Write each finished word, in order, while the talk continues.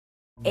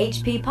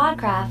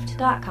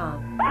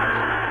hppodcraft.com.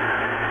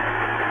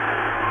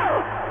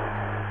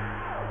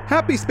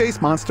 Happy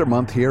Space Monster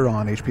Month here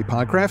on HP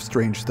Podcraft,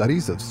 Strange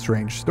Studies of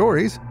Strange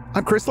Stories.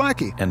 I'm Chris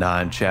Lackey. And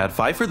I'm Chad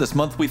Pfeiffer. This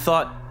month we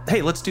thought,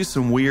 hey, let's do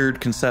some weird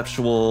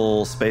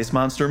conceptual space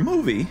monster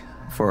movie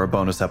for a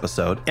bonus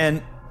episode.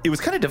 And it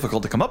was kind of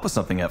difficult to come up with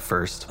something at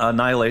first.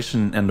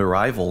 Annihilation and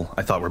Arrival,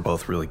 I thought were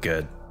both really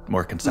good,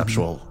 more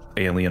conceptual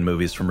alien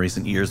movies from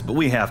recent years, but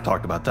we have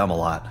talked about them a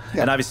lot.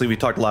 Yeah. And obviously we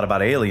talked a lot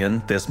about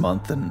Alien this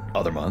month and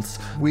other months.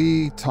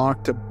 We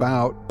talked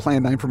about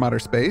Plan 9 from Outer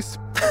Space.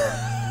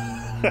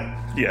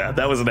 Yeah,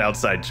 that was an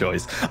outside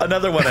choice.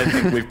 Another one I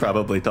think we've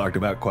probably talked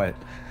about quite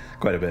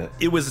a bit.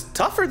 It was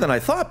tougher than I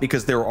thought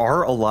because there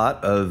are a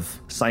lot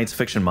of science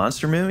fiction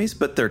monster movies,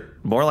 but they're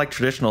more like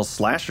traditional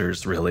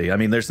slashers, really. I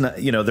mean, there's not,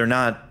 they're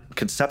not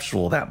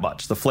conceptual that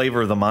much. The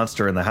flavor of the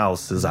monster in the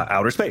house is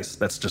outer space.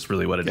 That's just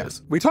really what it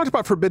is. We talked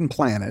about Forbidden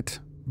Planet,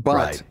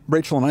 but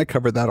Rachel and I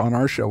covered that on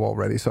our show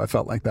already, so I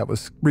felt like that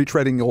was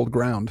retreading the old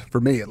ground,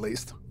 for me at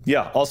least.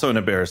 Yeah, also an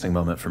embarrassing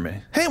moment for me.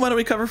 Hey, why don't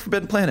we cover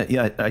Forbidden Planet?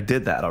 Yeah, I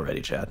did that already,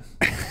 Chad.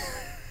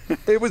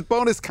 It was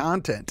bonus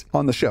content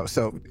on the show,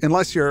 so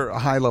unless you're a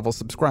high-level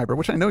subscriber,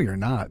 which I know you're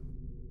not,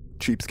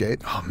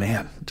 cheapskate. Oh,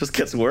 man, it just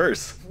gets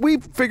worse. We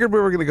figured we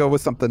were going to go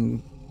with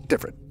something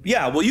different.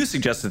 Yeah, well, you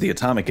suggested the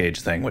Atomic Age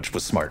thing, which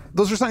was smart.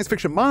 Those are science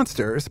fiction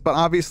monsters, but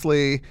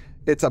obviously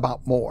it's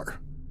about more.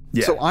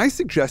 Yeah. So I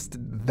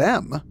suggested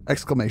them, !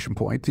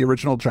 The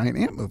original Giant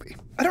Ant movie.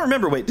 I don't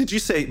remember. Wait, did you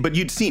say, but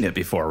you'd seen it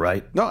before,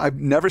 right? No, I've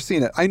never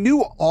seen it. I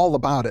knew all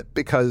about it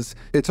because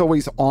it's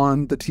always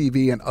on the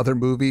TV and other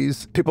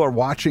movies. People are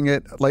watching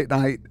it, late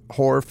night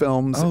horror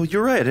films. Oh,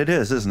 you're right. It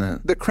is, isn't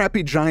it? The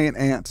crappy giant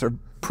ants are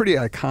pretty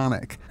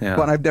iconic,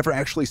 but I've never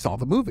actually saw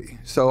the movie.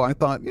 So I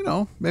thought,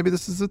 maybe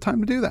this is the time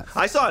to do that.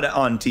 I saw it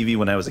on TV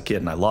when I was a kid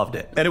and I loved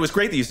it. And it was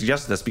great that you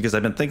suggested this because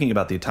I've been thinking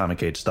about the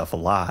Atomic Age stuff a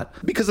lot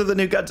because of the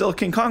new Godzilla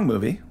King Kong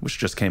movie, which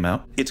just came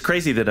out. It's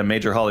crazy that a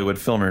major Hollywood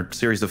film or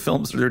series of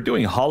films, they're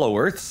doing Hollow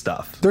Earth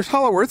stuff. There's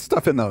Hollow Earth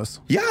stuff in those.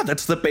 Yeah,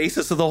 that's the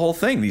basis of the whole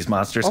thing. These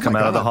monsters come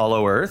out of the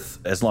Hollow Earth.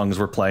 As long as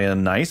we're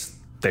playing nice,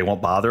 they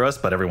won't bother us,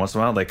 but every once in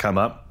a while they come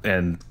up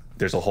and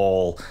there's a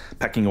whole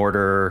pecking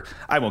order.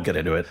 I won't get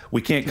into it.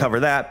 We can't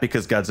cover that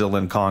because Godzilla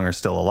and Kong are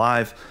still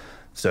alive.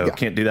 So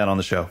can't do that on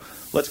the show.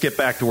 Let's get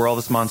back to where all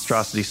this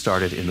monstrosity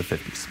started in the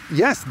 50s.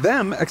 Yes,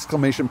 them, ! is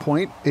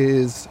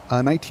a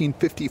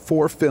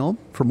 1954 film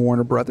from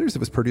Warner Brothers. It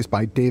was produced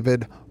by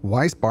David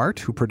Weisbart,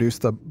 who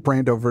produced the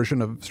Brando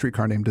version of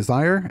Streetcar Named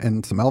Desire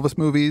and some Elvis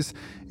movies.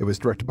 It was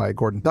directed by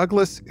Gordon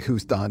Douglas,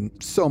 who's done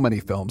so many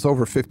films,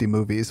 over 50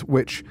 movies,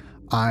 which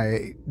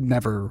I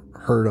never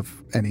heard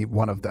of any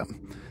one of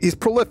them. He's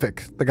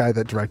prolific, the guy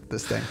that directed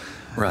this thing.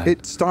 Right.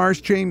 It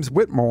stars James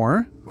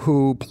Whitmore,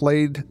 who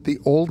played the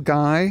old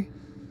guy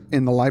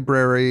in the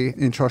library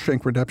in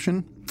Shawshank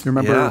Redemption. You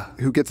remember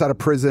who gets out of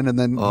prison and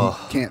then he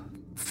can't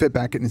fit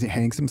back in and he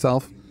hangs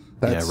himself?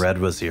 Red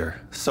was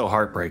here. So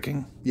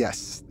heartbreaking.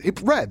 Yes.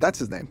 Red, that's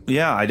his name.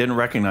 Yeah, I didn't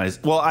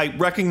recognize. Well, I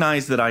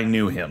recognized that I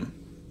knew him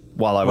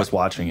while I was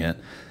watching it,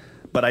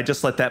 but I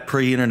just let that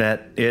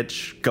pre-internet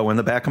itch go in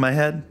the back of my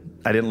head.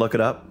 I didn't look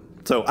it up.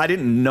 So I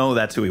didn't know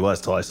that's who he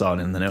was till I saw it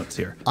in the notes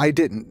here. I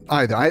didn't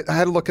either. I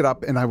had to look it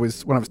up, and when I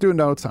was doing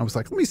notes, I was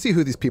like, let me see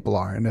who these people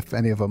are and if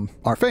any of them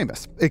are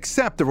famous.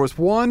 Except there was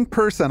one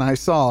person I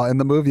saw in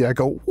the movie. I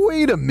go,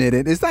 wait a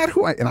minute, is that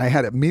who and I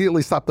had to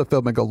immediately stop the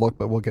film and go look,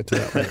 but we'll get to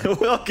that later.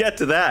 We'll get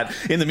to that.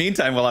 In the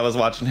meantime, while I was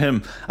watching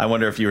him, I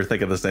wonder if you were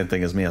thinking the same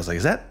thing as me. I was like,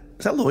 is that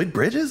Lloyd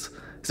Bridges?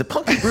 Is it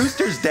Punky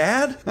Brewster's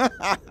dad?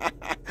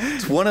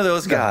 It's one of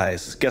those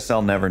guys. Guess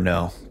I'll never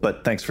know.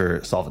 But thanks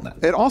for solving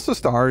that. It also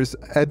stars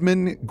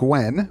Edmund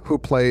Gwenn, who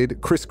played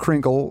Kris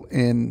Kringle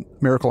in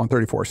Miracle on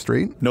 34th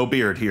Street. No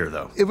beard here,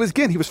 though. He was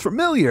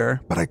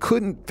familiar, but I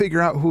couldn't figure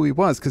out who he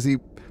was because he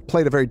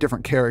played a very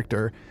different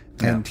character.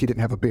 And he didn't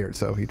have a beard,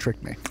 so he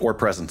tricked me. Or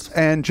presence.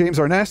 And James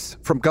Arness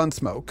from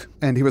Gunsmoke.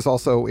 And he was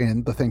also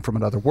in The Thing from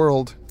Another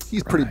World.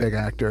 He's a pretty big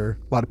actor.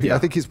 A lot of people. I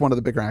think he's one of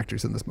the bigger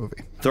actors in this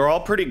movie. They're all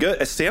pretty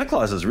good. Santa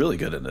Claus is really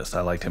good in this. I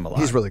liked him a lot.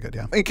 He's really good,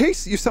 yeah. In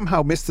case you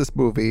somehow missed this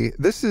movie,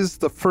 this is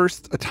the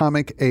first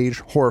Atomic Age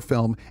horror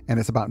film, and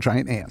it's about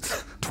giant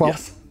ants.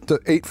 12 to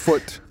 8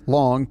 foot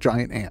long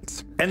giant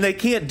ants. And they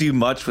can't do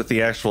much with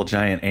the actual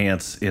giant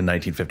ants in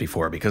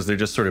 1954 because they're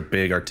just sort of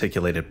big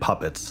articulated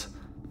puppets.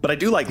 But I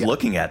do like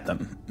looking at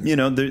them.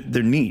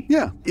 They're neat.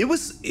 Yeah. It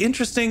was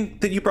interesting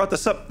that you brought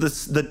this up.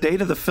 The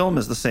date of the film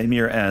is the same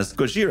year as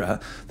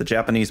Gojira, the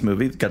Japanese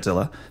movie,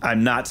 Godzilla.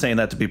 I'm not saying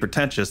that to be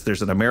pretentious.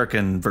 There's an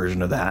American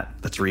version of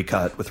that's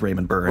recut with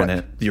Raymond Burr in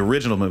it. The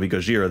original movie,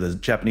 Gojira, the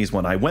Japanese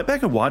one. I went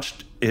back and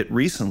watched it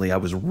recently. I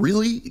was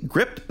really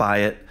gripped by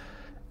it.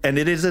 And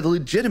it is a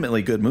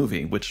legitimately good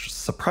movie, which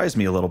surprised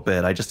me a little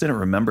bit. I just didn't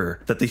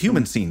remember that the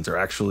human scenes are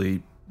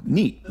actually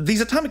neat.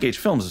 These Atomic Age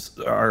films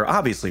are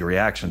obviously a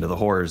reaction to the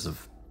horrors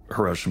of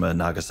Hiroshima and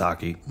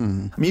Nagasaki. I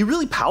mean, you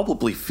really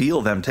palpably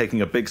feel them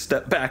taking a big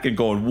step back and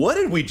going, what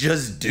did we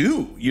just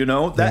do? You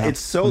know, that it's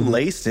so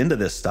laced into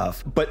this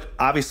stuff. But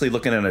obviously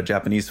looking at a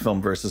Japanese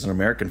film versus an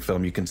American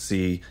film, you can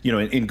see, you know,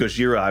 in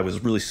Gojira, I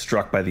was really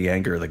struck by the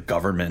anger of the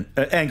government,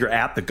 anger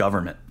at the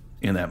government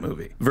in that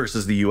movie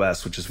versus the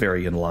U.S., which is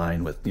very in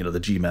line with, you know, the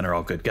G-men are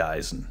all good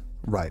guys and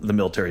the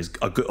military is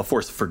a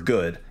force for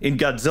good. In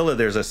Godzilla,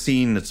 there's a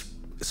scene that's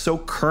so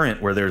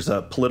current where there's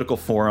a political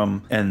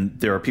forum and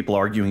there are people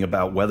arguing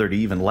about whether to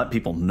even let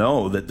people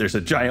know that there's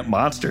a giant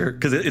monster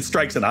because it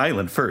strikes an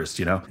island first,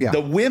 you know?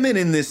 The women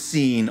in this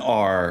scene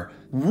are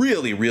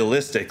really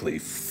realistically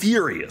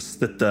furious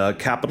that the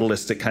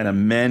capitalistic kind of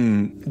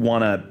men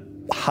want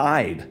to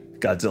hide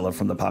Godzilla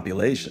from the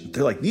population.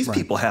 They're like, these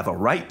people have a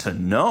right to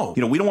know.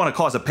 You know, we don't want to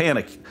cause a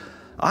panic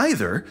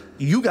either.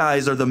 You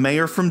guys are the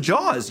mayor from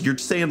Jaws. You're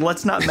saying,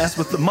 let's not mess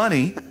with the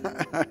money.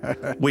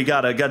 We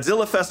got a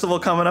Godzilla festival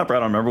coming up. I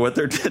don't remember what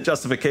their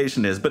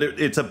justification is, but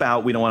it's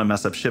about we don't want to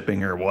mess up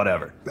shipping or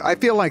whatever. I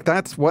feel like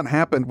that's what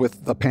happened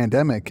with the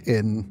pandemic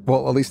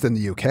well, at least in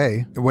the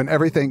UK. When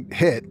everything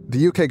hit,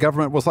 the UK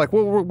government was like,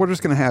 well, we're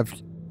just going to have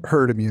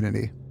herd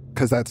immunity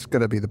because that's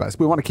going to be the best.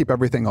 We want to keep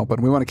everything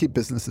open. We want to keep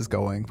businesses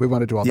going. We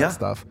want to do all that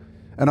stuff.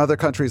 And other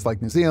countries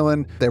like New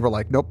Zealand, they were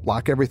like, nope,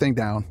 lock everything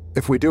down.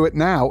 If we do it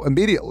now,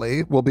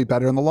 immediately, we'll be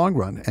better in the long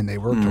run. And they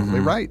were totally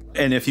right.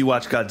 And if you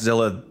watch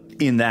Godzilla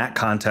in that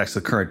context,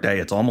 the current day,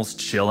 it's almost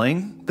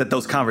chilling that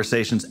those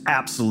conversations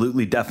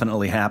absolutely,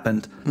 definitely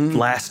happened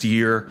last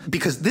year.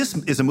 Because this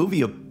is a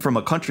movie from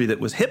a country that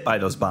was hit by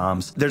those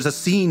bombs. There's a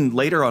scene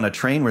later on a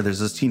train where there's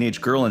this teenage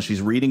girl and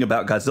she's reading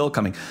about Godzilla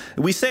coming.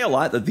 We say a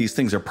lot that these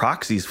things are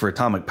proxies for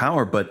atomic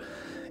power, but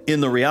in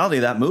the reality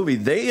of that movie,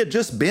 they had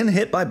just been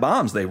hit by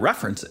bombs. They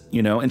reference it,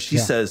 you know, and she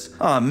says,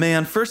 oh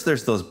man, first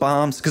there's those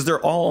bombs, because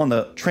they're all on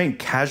the train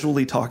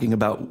casually talking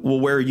about, well,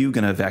 where are you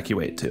going to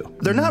evacuate to?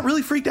 They're not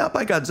really freaked out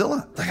by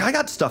Godzilla. Like, I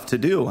got stuff to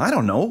do. I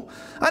don't know.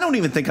 I don't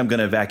even think I'm going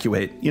to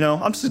evacuate. You know,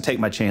 I'm just going to take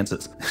my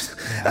chances.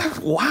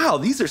 Wow,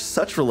 these are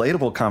such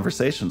relatable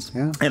conversations.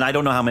 And I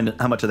don't know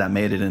how much of that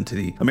made it into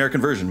the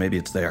American version. Maybe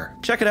it's there.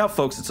 Check it out,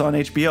 folks. It's on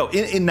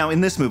HBO. Now,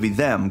 in this movie,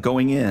 them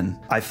going in,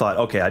 I thought,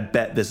 okay, I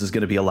bet this is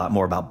going to be a lot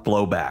more about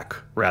blowback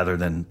rather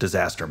than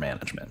disaster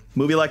management.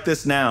 Movie like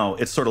this now,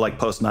 it's sort of like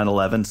post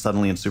 9/11.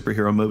 Suddenly in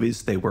superhero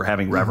movies, they were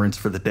having reverence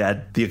for the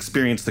dead. The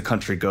experience the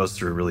country goes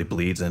through really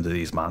bleeds into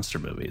these monster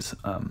movies.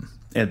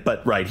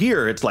 But right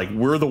here, it's like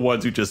we're the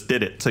ones who just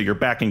did it. So you're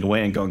backing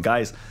away and going,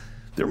 guys,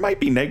 there might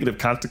be negative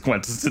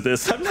consequences to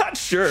this. I'm not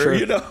sure.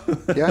 You know?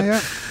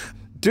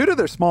 Due to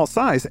their small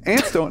size,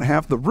 ants don't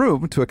have the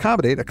room to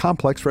accommodate a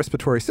complex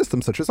respiratory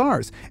system such as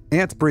ours.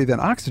 Ants breathe in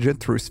oxygen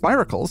through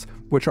spiracles,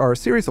 which are a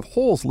series of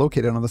holes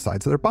located on the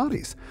sides of their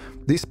bodies.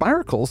 These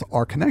spiracles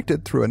are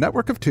connected through a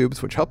network of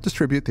tubes which help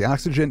distribute the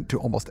oxygen to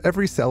almost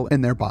every cell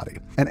in their body.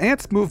 An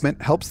ant's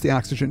movement helps the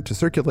oxygen to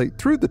circulate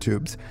through the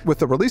tubes, with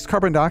the released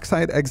carbon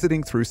dioxide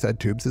exiting through said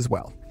tubes as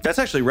well. That's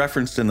actually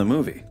referenced in the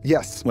movie.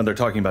 Yes. When they're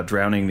talking about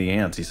drowning the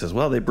ants, he says,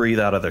 well, they breathe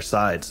out of their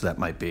sides. So that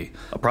might be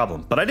a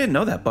problem. But I didn't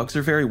know that. Bugs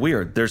are very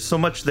weird. There's so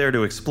much there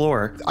to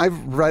explore. I've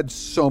read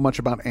so much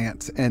about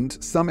ants,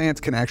 and some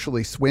ants can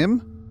actually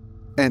swim,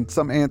 and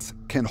some ants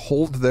can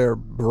hold their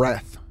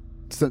breath.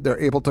 So they're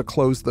able to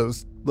close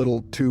those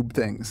little tube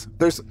things.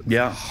 There's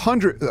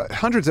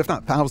hundreds, if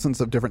not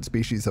thousands, of different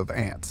species of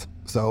ants.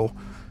 So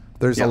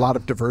there's a lot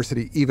of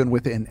diversity even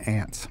within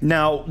ants.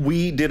 Now,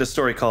 we did a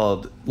story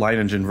called Lion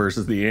Engine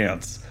versus the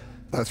Ants.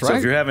 That's right. So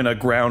if you're having a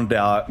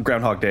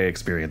Groundhog Day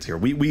experience here,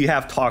 we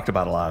have talked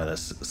about a lot of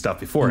this stuff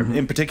before.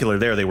 In particular,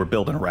 they were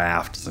building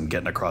rafts and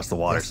getting across the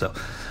water. Yes. So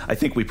I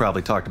think we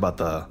probably talked about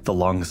the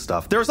lung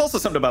stuff. There's also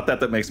something about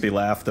that makes me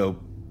laugh, though,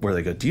 where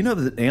they go, do you know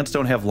that ants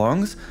don't have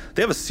lungs?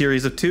 They have a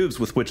series of tubes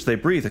with which they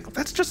breathe.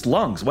 That's just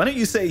lungs. Why don't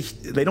you say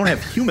they don't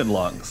have human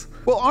lungs?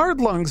 Well, our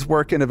lungs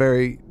work in a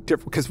very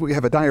different, because we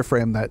have a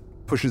diaphragm that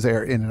pushes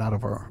air in and out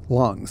of our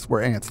lungs,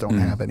 where ants don't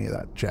have any of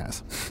that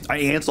jazz.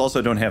 Ants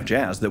also don't have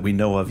jazz that we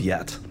know of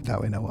yet.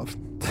 That we know of.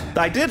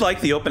 I did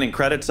like the opening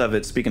credits of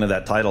it. Speaking of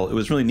that title, it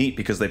was really neat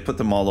because they put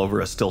them all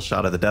over a still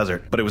shot of the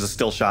desert, but it was a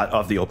still shot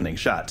of the opening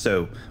shot.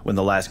 So when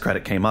the last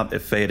credit came up, it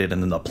faded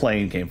and then the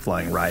plane came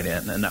flying right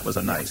in, and that was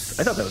I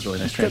thought that was a really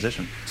nice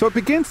transition. So it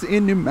begins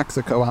in New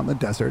Mexico out in the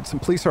desert. Some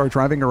police are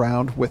driving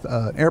around with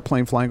an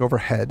airplane flying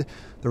overhead.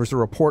 There was a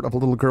report of a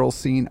little girl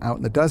seen out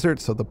in the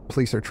desert, so the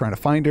police are trying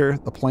to find her.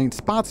 The plane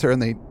spots her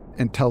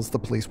and tells the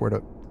police where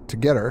to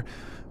get her.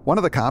 One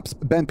of the cops,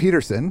 Ben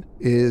Peterson,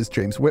 is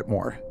James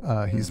Whitmore.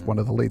 He's one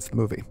of the leads of the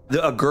movie.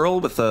 A girl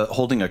with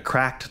holding a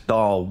cracked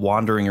doll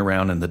wandering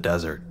around in the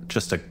desert.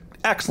 Just an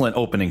excellent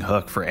opening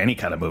hook for any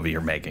kind of movie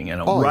you're making.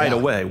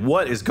 Away,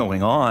 what is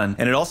going on?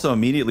 And it also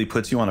immediately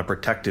puts you on a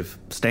protective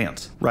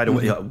stance. Right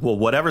away, well,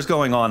 whatever's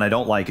going on, I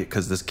don't like it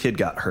because this kid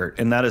got hurt.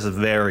 And that is a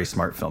very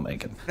smart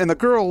filmmaking. And the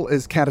girl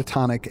is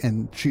catatonic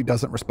and she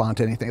doesn't respond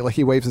to anything. Like,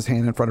 he waves his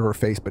hand in front of her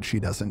face, but she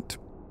doesn't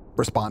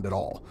respond at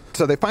all.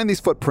 So they find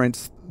these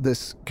footprints.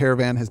 This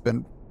caravan has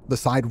been the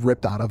side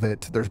ripped out of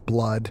it. There's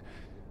blood.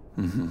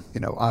 You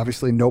know,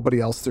 obviously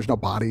nobody else, there's no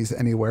bodies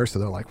anywhere, so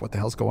they're like, what the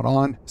hell's going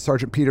on?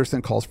 Sergeant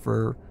Peterson calls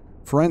for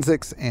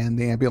forensics and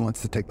the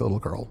ambulance to take the little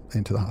girl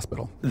into the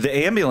hospital.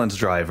 The ambulance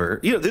driver,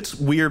 you know, it's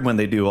weird when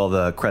they do all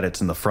the credits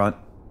in the front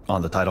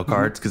on the title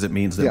cards because it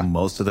means that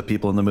most of the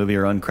people in the movie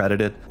are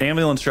uncredited.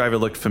 Ambulance driver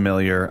looked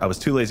familiar. I was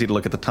too lazy to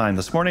look at the time.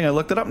 This morning I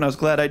looked it up and I was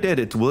glad I did.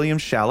 It's William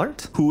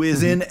Schallert, who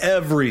is in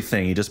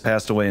everything. He just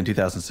passed away in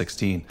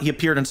 2016. He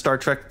appeared in Star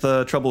Trek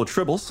The Trouble with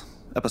Tribbles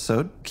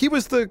episode. He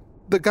was the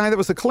guy that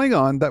was a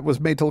Klingon that was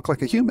made to look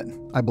like a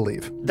human, I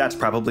believe. That's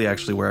probably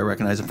actually where I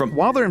recognize him from.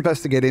 While they're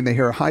investigating, they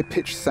hear a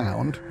high-pitched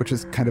sound, which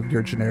is kind of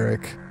your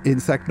generic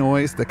insect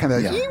noise, the kind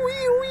of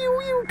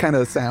kind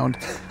of sound.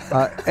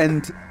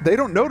 And they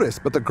don't notice,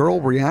 but the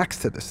girl reacts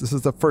to this. This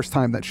is the first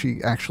time that she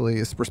actually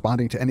is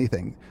responding to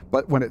anything.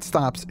 But when it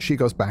stops, she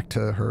goes back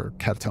to her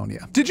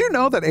catatonia. Did you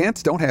know that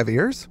ants don't have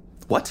ears?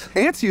 What?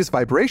 Ants use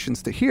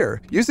vibrations to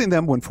hear, using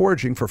them when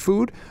foraging for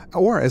food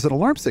or as an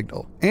alarm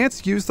signal.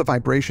 Ants use the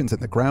vibrations in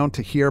the ground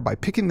to hear by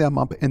picking them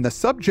up in the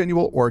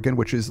subgenual organ,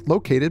 which is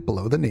located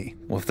below the knee.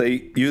 Well, if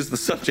they use the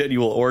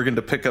subgenual organ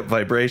to pick up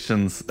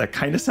vibrations, that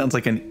kind of sounds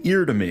like an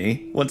ear to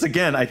me. Once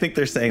again, I think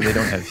they're saying they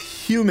don't have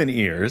human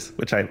ears,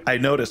 which I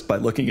noticed by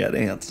looking at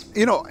ants.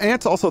 You know,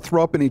 ants also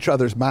throw up in each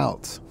other's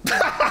mouths.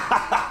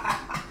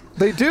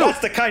 They do.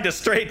 That's the kind of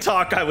straight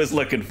talk I was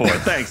looking for.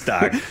 Thanks,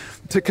 Doc.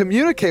 To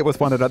communicate with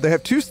one another, they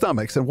have two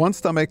stomachs, and one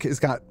stomach has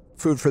got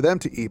food for them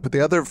to eat, but the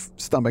other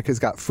stomach has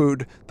got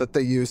food that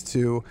they use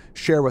to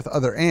share with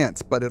other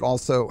ants, but it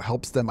also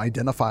helps them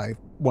identify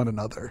one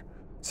another.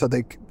 So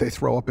they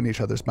throw up in each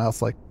other's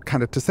mouths, like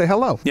kind of to say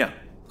hello. Yeah.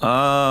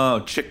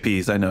 Oh,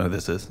 chickpeas. I know who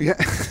this is. Yeah.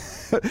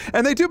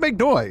 And they do make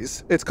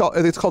noise. It's called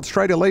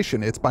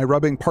stridulation. It's by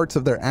rubbing parts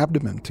of their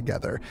abdomen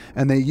together.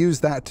 And they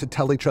use that to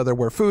tell each other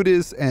where food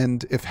is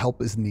and if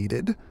help is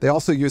needed. They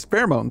also use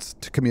pheromones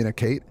to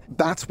communicate.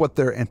 That's what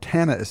their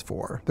antenna is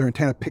for. Their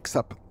antenna picks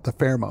up the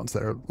pheromones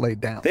that are laid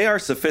down. They are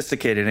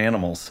sophisticated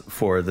animals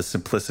for the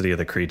simplicity of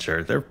the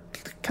creature. They're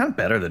kind of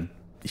better than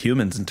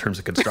humans in terms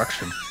of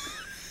construction.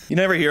 You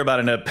never hear about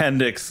an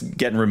appendix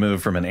getting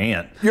removed from an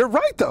ant. You're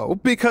right, though,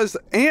 because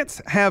ants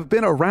have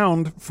been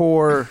around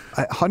for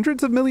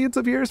hundreds of millions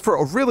of years, for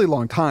a really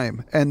long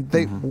time. And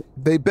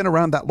they've been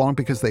around that long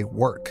because they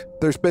work.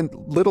 There's been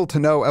little to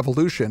no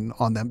evolution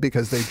on them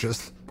because they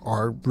just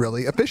are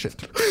really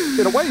efficient.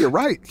 In a way, you're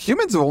right.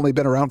 Humans have only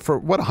been around for,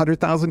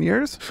 100,000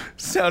 years?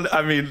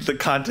 The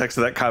context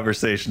of that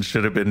conversation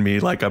should have been me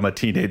like I'm a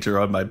teenager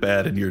on my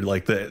bed and you're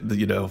like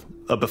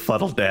a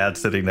befuddled dad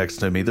sitting next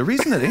to me. The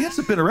reason that ants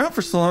have been around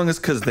for so long is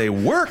because they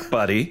work,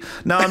 buddy.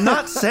 Now, I'm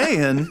not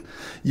saying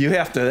you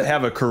have to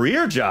have a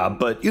career job,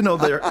 but,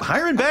 they're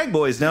hiring bag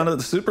boys down at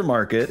the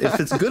supermarket.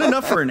 If it's good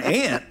enough for an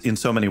ant, in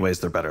so many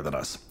ways, they're better than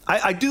us.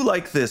 I do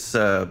like this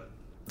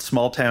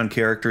small town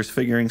characters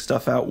figuring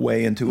stuff out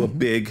way into a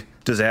big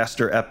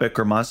disaster epic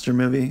or monster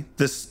movie.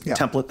 This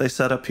template they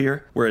set up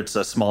here, where it's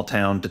a small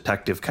town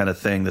detective kind of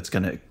thing that's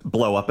going to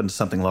blow up into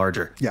something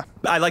larger. Yeah.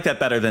 I like that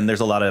better than there's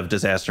a lot of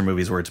disaster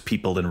movies where it's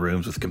people in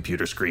rooms with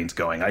computer screens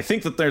going. I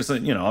think that there's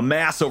a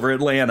mass over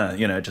Atlanta.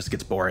 It just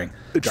gets boring.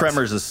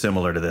 Tremors is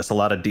similar to this. A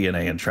lot of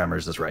DNA in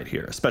Tremors is right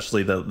here,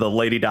 especially the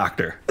lady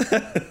doctor.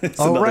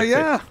 Oh, right,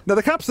 yeah. Now,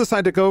 the cops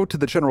decide to go to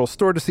the general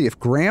store to see if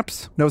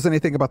Gramps knows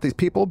anything about these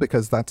people,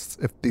 because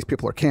if these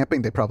people are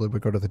camping, they probably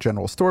would go to the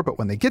general store. But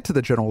when they get to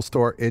the general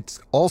store, it's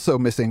also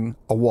missing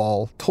a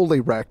wall, totally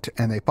wrecked,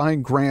 and they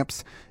find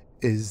Gramps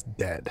is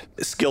dead.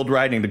 Skilled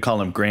writing to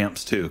call him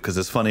Gramps, too, because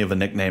as funny of a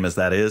nickname as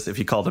that is, if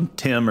you called him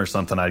Tim or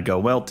something, I'd go,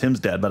 well, Tim's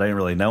dead, but I didn't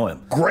really know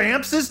him.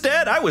 Gramps is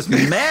dead? I was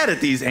mad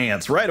at these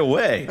ants right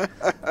away.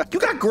 You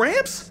got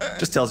Gramps?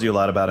 Just tells you a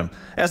lot about him.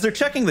 As they're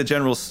checking the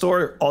general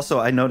store,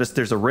 also, I noticed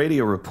there's a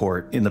radio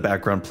report in the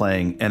background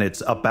playing, and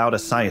it's about a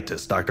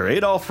scientist, Dr.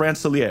 Adolphe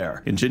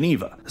Rancelier in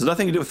Geneva. It has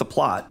nothing to do with the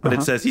plot, but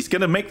it says he's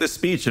going to make this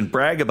speech and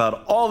brag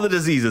about all the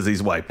diseases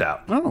he's wiped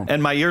out. Oh.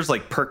 And my ears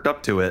perked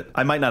up to it.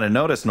 I might not have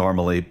noticed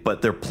normally,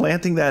 but they're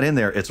planting that in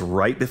there. It's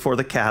right before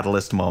the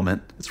catalyst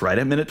moment. It's right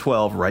at minute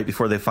 12, right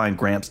before they find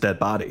Gramps' dead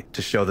body,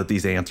 to show that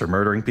these ants are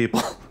murdering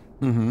people.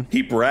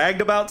 He bragged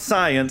about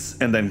science,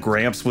 and then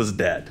Gramps was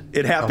dead.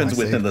 It happens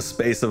within the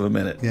space of a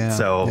minute.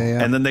 Yeah.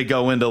 And then they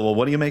go into, well,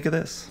 what do you make of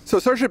this? So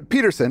Sergeant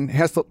Peterson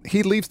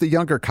he leaves the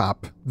younger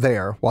cop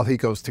there while he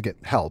goes to get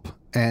help.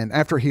 And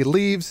after he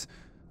leaves,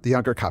 the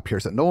younger cop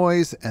hears a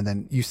noise, and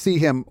then you see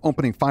him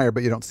opening fire,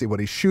 but you don't see what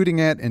he's shooting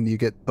at, and you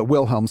get the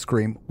Wilhelm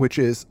scream, which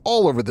is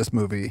all over this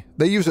movie.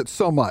 They use it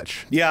so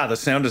much. Yeah, the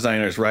sound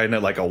designer's riding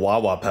it like a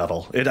wah-wah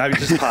pedal. It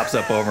just pops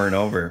up over and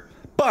over.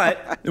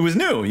 But it was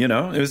new,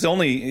 It was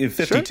only in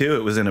 52 Sure.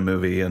 It was in a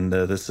movie, and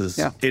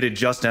it had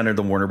just entered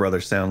the Warner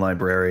Brothers Sound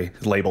Library,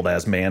 labeled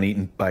as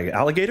man-eaten by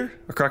alligator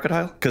or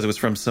crocodile, because it was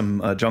from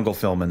some jungle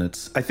film, and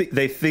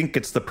they think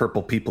it's the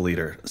Purple People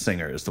Eater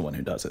singer is the one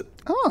who does it.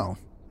 Oh.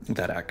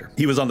 That actor.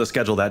 He was on the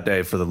schedule that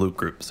day for the Loop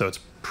Group, so it's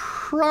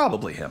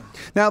probably him.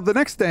 Now, the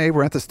next day,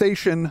 we're at the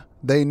station.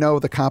 They know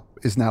the cop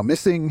is now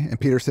missing, and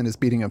Peterson is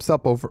beating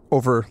himself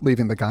over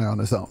leaving the guy on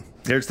his own.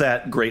 There's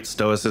that great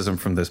stoicism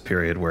from this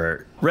period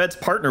where Red's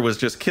partner was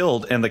just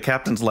killed, and the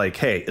captain's like,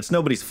 hey, it's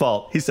nobody's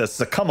fault. He says,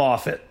 so come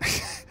off it.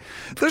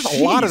 There's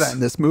a lot of that in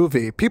this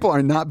movie. People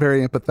are not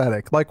very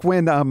empathetic. Like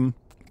when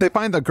they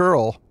find the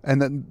girl,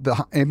 and then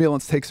the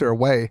ambulance takes her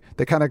away,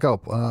 they kind of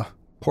go,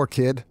 poor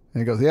kid. And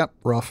he goes, yep,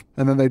 rough.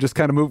 And then they just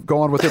kind of go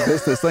on with their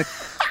business. Like,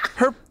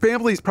 her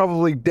family's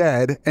probably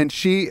dead, and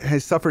she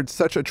has suffered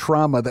such a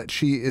trauma that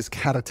she is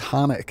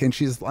catatonic, and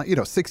she's,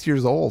 6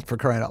 years old, for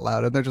crying out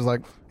loud. And they're just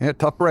like, yeah,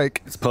 tough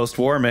break. It's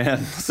post-war, man.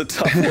 It's a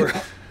tough world.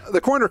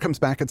 The coroner comes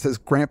back and says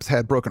Gramps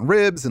had broken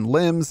ribs and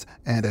limbs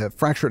and a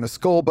fracture in his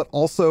skull, but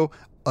also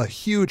a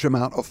huge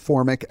amount of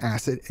formic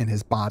acid in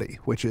his body,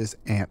 which is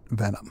ant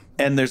venom.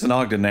 And there's an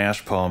Ogden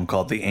Nash poem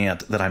called The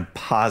Ant that I'm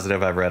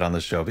positive I've read on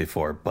the show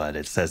before, but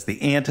it says,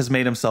 the ant has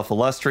made himself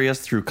illustrious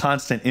through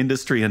constant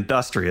industry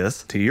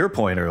industrious, to your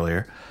point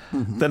earlier.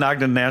 Mm-hmm. Then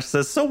Ogden Nash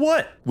says, so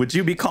what? Would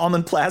you be calm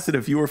and placid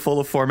if you were full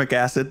of formic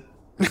acid?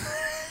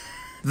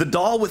 The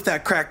doll with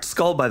that cracked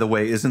skull, by the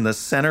way, is in the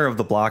center of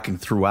the blocking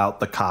throughout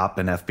the cop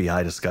and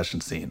FBI discussion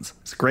scenes.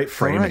 It's great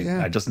framing. Right,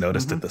 yeah. I just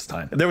noticed it this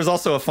time. There was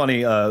also a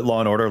funny Law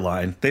and Order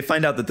line. They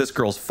find out that this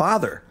girl's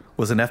father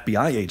was an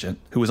FBI agent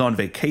who was on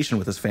vacation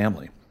with his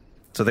family.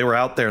 So they were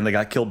out there and they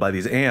got killed by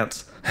these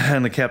ants.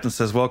 And the captain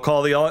says, well,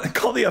 call the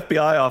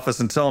FBI office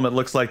and tell them it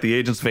looks like the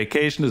agent's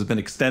vacation has been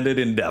extended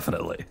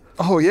indefinitely.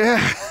 Oh,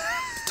 yeah.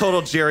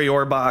 Total Jerry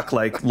Orbach,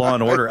 like Law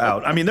and Order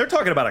out. I mean, they're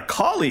talking about a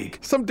colleague.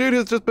 Some dude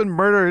who's just been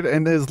murdered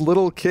and his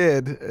little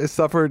kid has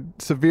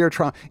suffered severe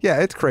trauma. Yeah,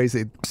 it's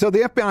crazy. So the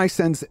FBI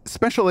sends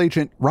Special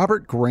Agent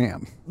Robert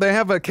Graham. They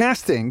have a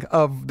casting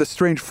of the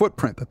strange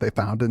footprint that they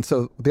found. And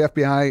so the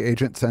FBI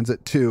agent sends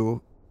it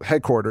to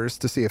headquarters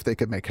to see if they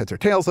could make heads or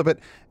tails of it.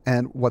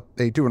 And what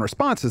they do in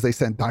response is they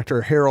send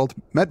Dr. Harold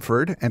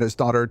Medford and his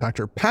daughter,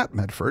 Dr. Pat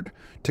Medford,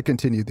 to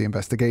continue the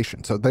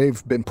investigation. So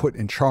they've been put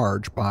in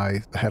charge by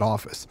the head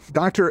office.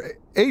 Dr.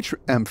 H.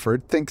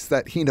 Medford thinks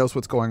that he knows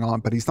what's going on,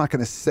 but he's not going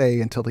to say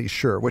until he's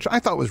sure, which I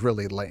thought was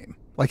really lame.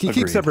 Like, he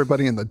keeps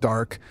everybody in the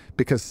dark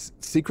because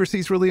secrecy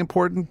is really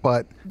important,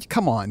 but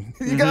come on,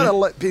 you got to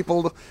let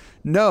people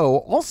know.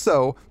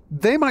 Also,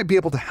 they might be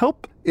able to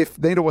help if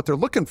they know what they're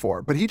looking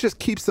for, but he just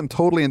keeps them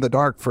totally in the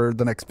dark for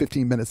the next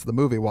 15 minutes of the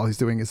movie while he's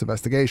doing his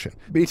investigation.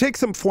 But he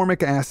takes some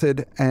formic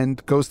acid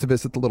and goes to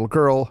visit the little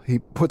girl. He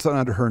puts it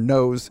under her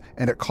nose,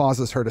 and it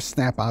causes her to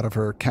snap out of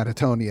her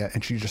catatonia,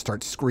 and she just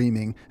starts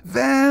screaming,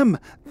 them!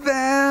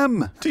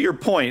 To your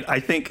point, I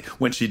think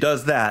when she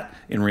does that,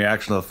 in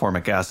reaction to the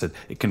formic acid,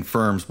 it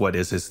confirms what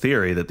is his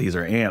theory, that these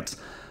are ants.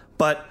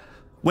 But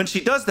when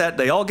she does that,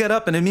 they all get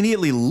up and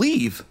immediately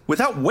leave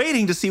without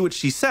waiting to see what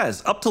she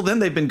says. Up till then,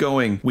 they've been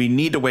going, we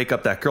need to wake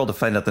up that girl to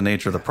find out the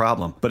nature of the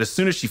problem. But as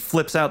soon as she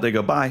flips out, they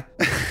go, bye.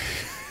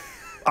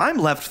 I'm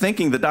left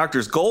thinking the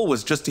doctor's goal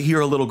was just to hear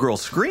a little girl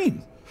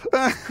scream.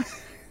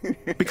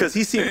 Because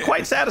he seemed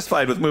quite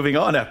satisfied with moving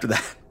on after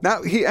that.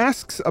 Now, he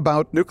asks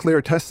about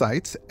nuclear test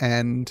sites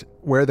and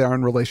where they are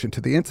in relation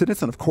to the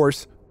incidents. And of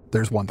course,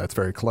 there's one that's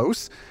very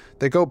close.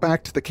 They go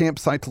back to the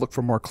campsite to look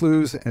for more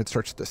clues, and it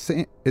starts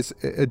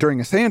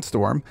during a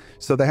sandstorm,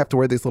 so they have to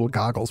wear these little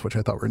goggles, which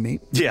I thought were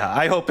neat. Yeah,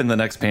 I hope in the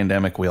next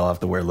pandemic we all have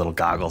to wear little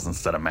goggles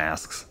instead of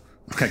masks.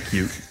 Kind of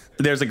cute.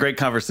 There's a great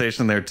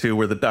conversation there, too,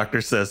 where the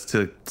doctor says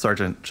to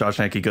Sergeant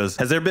Shawshank, he goes,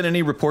 has there been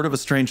any report of a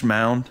strange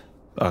mound,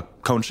 a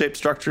cone-shaped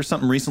structure,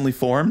 something recently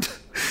formed?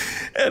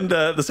 And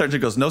the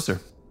sergeant goes, no, sir.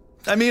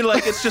 I mean,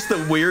 like, it's just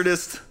the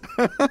weirdest.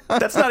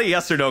 That's not a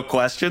yes or no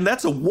question.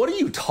 That's a what are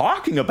you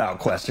talking about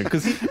question.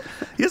 Because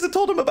he hasn't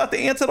told him about the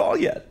ants at all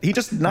yet. He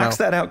just knocks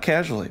that out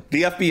casually.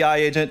 The FBI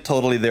agent,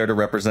 totally there to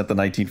represent the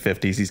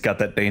 1950s. He's got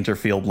that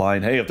Dangerfield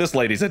line. Hey, if this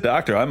lady's a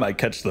doctor, I might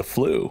catch the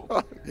flu.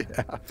 Oh,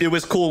 yeah. It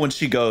was cool when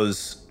she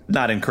goes,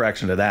 not in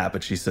correction to that,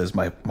 but she says,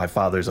 my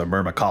father's a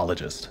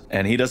myrmecologist.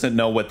 And he doesn't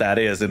know what that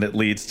is. And it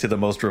leads to the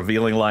most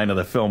revealing line of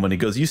the film when he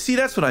goes, you see,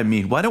 that's what I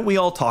mean. Why don't we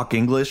all talk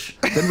English?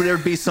 Then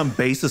there'd be some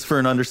basis for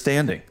an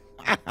understanding.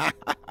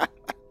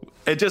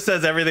 It just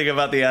says everything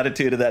about the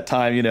attitude of that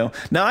time, you know.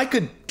 Now, I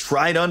could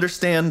try to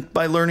understand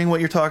by learning what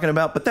you're talking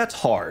about, but that's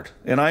hard.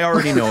 And I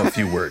already know a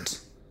few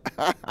words.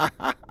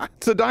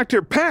 So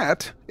Dr.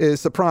 Pat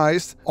is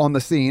surprised on the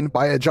scene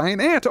by a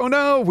giant ant. Oh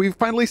no, we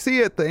finally see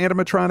it. The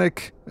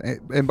animatronic,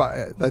 and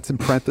that's in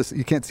parentheses.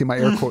 You can't see my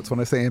air quotes when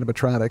I say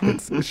animatronic.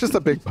 It's just a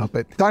big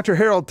puppet. Dr.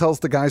 Harold tells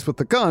the guys with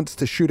the guns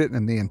to shoot it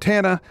in the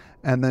antenna.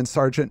 And then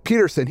Sergeant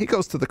Peterson, he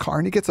goes to the car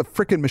and he gets a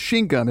freaking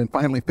machine gun and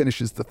finally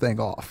finishes the thing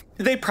off.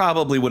 They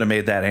probably would have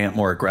made that ant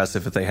more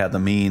aggressive if they had the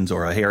means,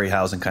 or a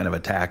Harryhausen kind of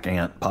attack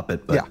ant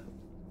puppet. But yeah.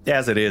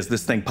 As it is,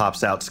 this thing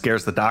pops out,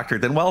 scares the doctor.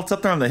 Then while it's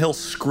up there on the hill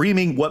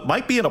screaming what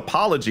might be an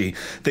apology,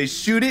 they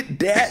shoot it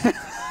dead.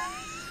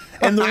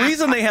 And the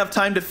reason they have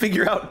time to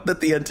figure out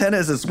that the antenna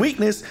is its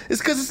weakness is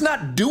because it's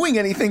not doing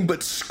anything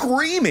but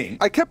screaming.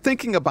 I kept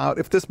thinking about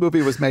if this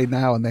movie was made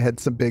now and they had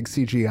some big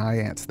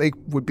CGI ants, they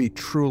would be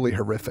truly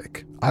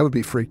horrific. I would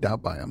be freaked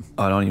out by them.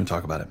 Oh, don't even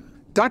talk about it.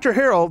 Dr.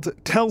 Harold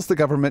tells the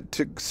government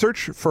to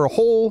search for a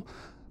hole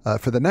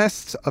for the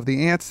nests of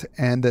the ants,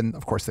 and then,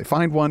 of course, they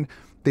find one.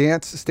 The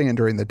ants stay in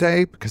during the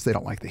day because they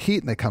don't like the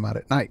heat, and they come out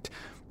at night.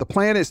 The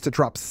plan is to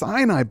drop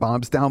cyanide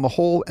bombs down the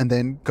hole and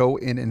then go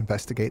in and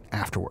investigate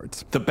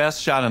afterwards. The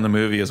best shot in the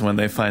movie is when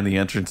they find the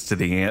entrance to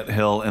the ant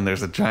hill and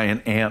there's a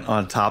giant ant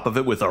on top of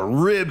it with a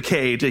rib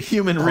cage, a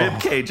human rib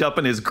cage up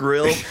in his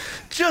grill,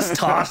 just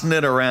tossing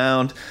it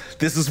around.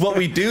 This is what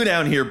we do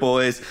down here,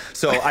 boys.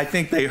 So I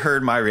think they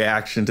heard my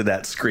reaction to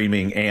that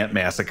screaming ant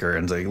massacre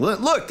and say,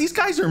 look, these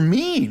guys are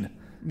mean.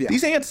 Yeah.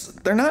 These ants,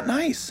 they're not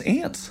nice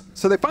ants.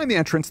 So they find the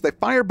entrance, they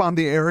firebomb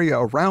the area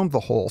around the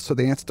hole so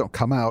the ants don't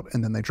come out,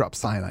 and then they drop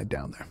cyanide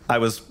down there. I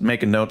was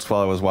making notes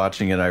while I was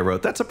watching it. I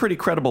wrote, that's a pretty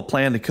credible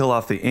plan to kill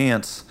off the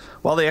ants.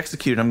 While they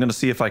execute, I'm going to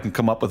see if I can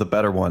come up with a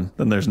better one.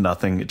 Then there's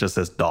nothing. It just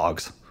says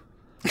dogs.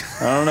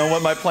 I don't know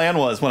what my plan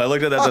was. When I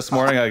looked at that this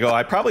morning, I go,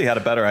 I probably had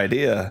a better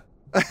idea.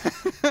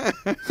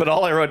 But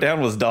all I wrote down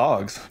was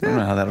dogs. I don't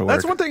know how that would work.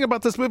 That's one thing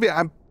about this movie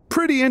I'm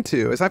pretty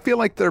into, is I feel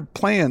like their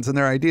plans and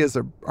their ideas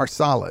are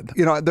solid.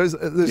 You know, there's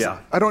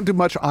I don't do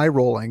much eye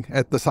rolling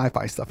at the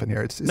sci-fi stuff in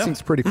here. It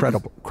seems pretty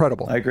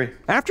credible. I agree.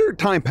 After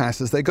time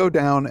passes, they go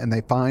down and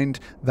they find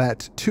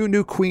that 2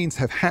 new queens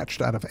have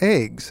hatched out of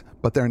eggs,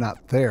 but they're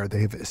not there.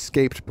 They've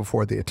escaped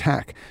before the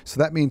attack. So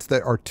that means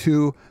there are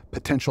 2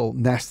 potential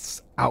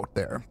nests out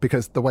there,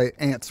 because the way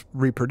ants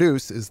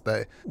reproduce is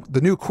the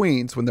new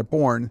queens, when they're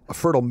born, a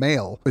fertile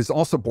male is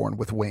also born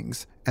with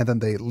wings, and then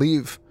they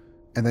leave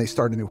and they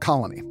start a new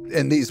colony.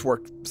 And these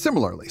work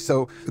similarly.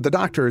 So the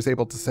doctor is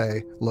able to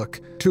say, look,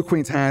 2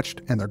 queens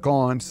hatched and they're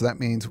gone. So that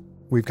means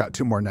we've got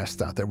 2 more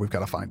nests out there. We've got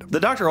to find them. The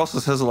doctor also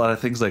says a lot of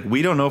things like,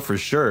 we don't know for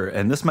sure,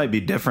 and this might be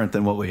different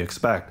than what we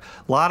expect.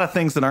 A lot of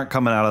things that aren't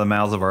coming out of the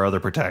mouths of our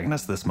other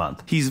protagonists this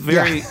month. He's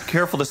very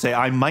careful to say,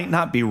 I might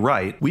not be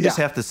right. We just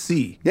have to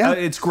see. Yeah.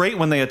 It's great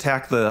when they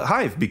attack the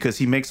hive, because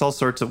he makes all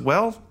sorts of,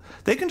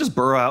 they can just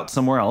burrow out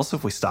somewhere else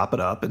if we stop it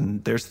up,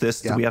 and there's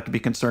this that we have to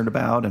be concerned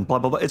about, and blah,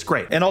 blah, blah. It's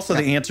great. And also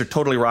the ants are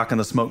totally rocking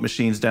the smoke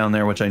machines down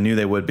there, which I knew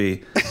they would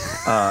be.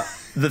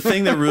 The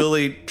thing that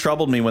really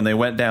troubled me when they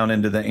went down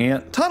into the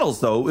ant tunnels,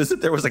 though, is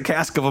that there was a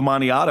cask of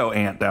Amontillado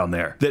ant down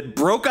there that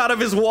broke out of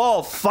his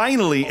wall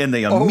finally, and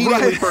they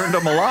immediately burned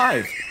him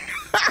alive.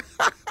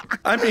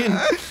 I mean,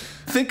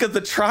 think of the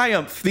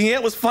triumph. The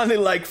ant was finally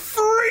like,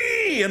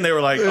 free! And they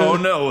were like, oh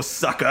no,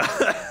 sucker.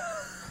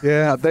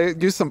 Yeah, they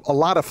use a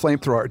lot of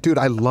flamethrower. Dude,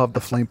 I love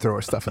the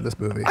flamethrower stuff in this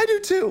movie. I do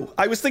too.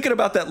 I was thinking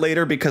about that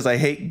later because I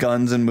hate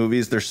guns in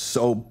movies. They're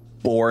so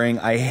boring.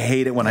 I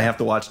hate it when I have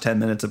to watch 10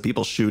 minutes of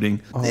people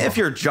shooting. If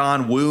you're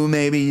John Woo,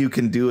 maybe you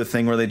can do a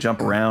thing where they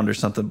jump around or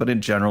something, but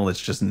in general,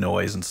 it's just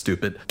noise and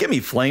stupid. Give me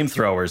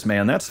flamethrowers,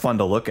 man. That's fun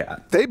to look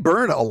at. They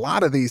burn a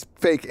lot of these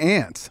fake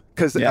ants.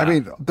 Because, I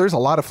mean, there's a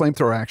lot of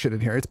flamethrower action in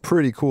here. It's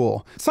pretty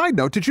cool. Side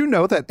note, did you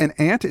know that an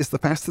ant is the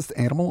fastest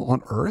animal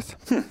on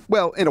Earth?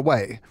 Well, in a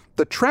way.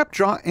 The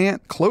trap-jaw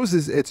ant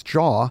closes its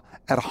jaw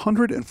at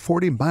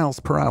 140 miles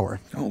per hour.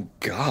 Oh,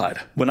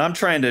 God. When I'm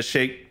trying to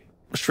shake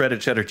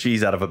shredded cheddar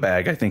cheese out of a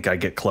bag, I think I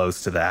get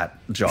close to that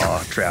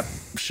jaw trap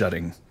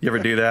shutting. You ever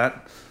do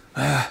that?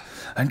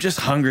 I'm just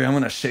hungry. I'm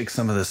going to shake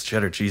some of this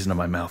cheddar cheese into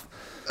my mouth.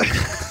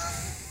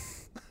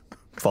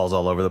 Falls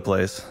all over the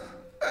place.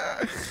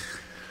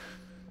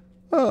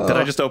 Did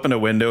I just open a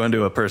window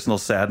into a personal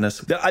sadness?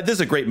 This is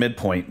a great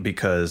midpoint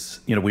because,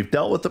 we've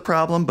dealt with the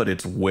problem, but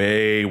it's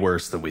way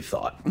worse than we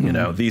thought.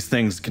 Mm-hmm. These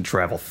things can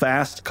travel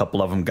fast. A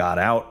couple of them got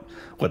out.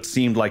 What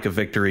seemed like a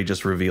victory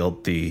just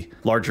revealed the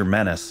larger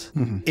menace.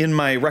 Mm-hmm. In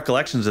my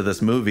recollections of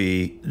this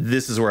movie,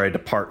 this is where I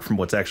depart from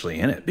what's actually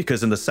in it.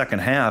 Because in the second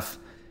half,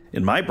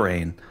 in my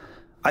brain,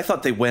 I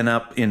thought they went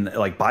up in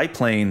like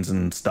biplanes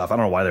and stuff. I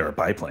don't know why they were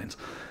biplanes.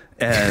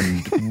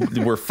 And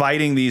we're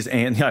fighting these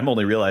ants. I'm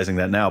only realizing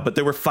that now, but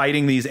they were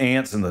fighting these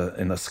ants in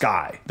the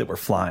sky that were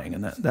flying,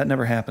 and that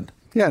never happened.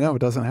 Yeah, no, it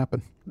doesn't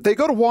happen. They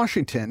go to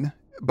Washington,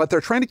 but they're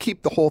trying to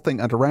keep the whole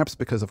thing under wraps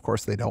because, of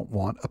course, they don't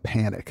want a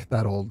panic.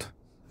 That old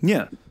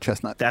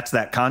chestnut. That's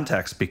that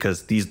context,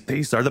 because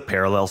these are the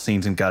parallel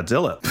scenes in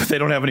Godzilla. They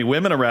don't have any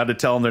women around to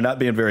tell them they're not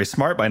being very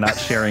smart by not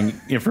sharing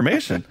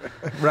information.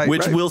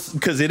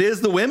 Because it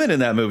is the women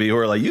in that movie who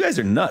are like, you guys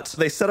are nuts.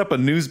 They set up a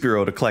news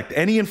bureau to collect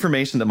any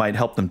information that might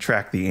help them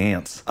track the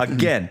ants.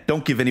 Again,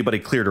 don't give anybody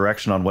clear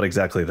direction on what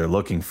exactly they're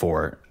looking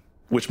for,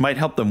 which might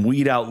help them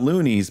weed out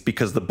loonies,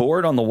 because the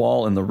board on the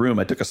wall in the room,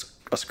 I took a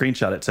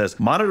screenshot. It says,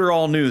 monitor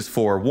all news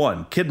for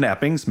 1,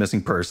 kidnappings,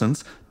 missing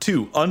persons,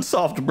 2,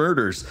 unsolved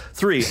murders,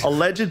 3,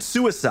 alleged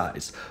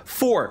suicides,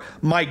 4,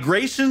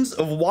 migrations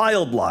of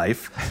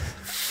wildlife,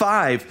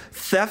 5,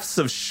 thefts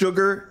of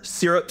sugar,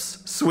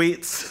 syrups,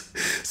 sweets,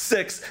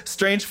 6,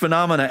 strange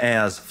phenomena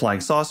as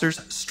flying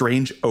saucers,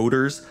 strange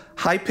odors,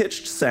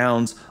 high-pitched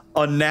sounds,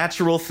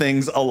 unnatural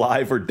things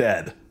alive or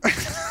dead.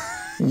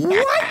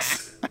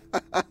 What?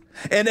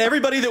 And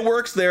everybody that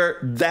works there,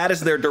 that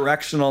is their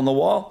direction on the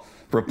wall.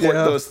 Report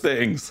those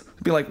things.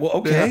 Be like, well,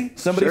 okay,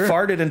 somebody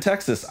farted in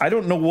Texas. I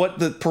don't know what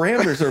the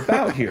parameters are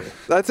about here.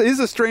 That is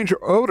a strange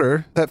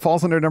odor that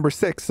falls under number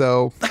 6.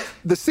 So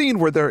the scene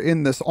where they're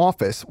in this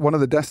office, one of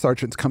the desk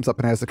sergeants comes up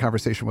and has a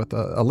conversation with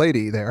a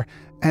lady there.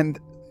 And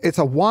it's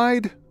a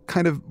wide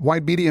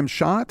medium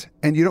shot,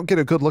 and you don't get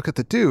a good look at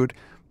the dude.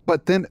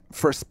 But then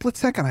for a split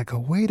second, I go,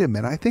 wait a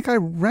minute, I think I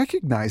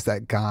recognize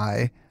that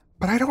guy,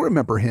 but I don't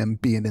remember him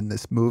being in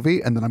this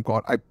movie. And then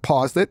I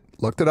paused it,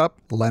 looked it up,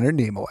 Leonard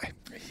Nimoy.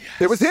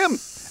 Yes. It was him,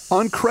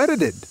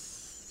 uncredited.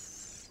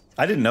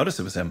 I didn't notice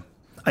it was him.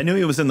 I knew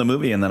he was in the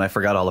movie, and then I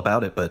forgot all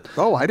about it. But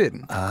I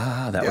didn't.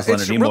 That was Leonard Nimoy.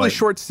 It's a really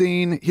short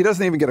scene. He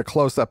doesn't even get a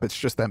close-up. It's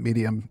just that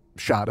medium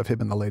shot of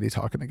him and the lady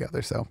talking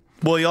together. So,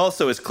 well, he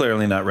also is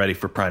clearly not ready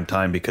for prime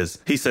time because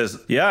he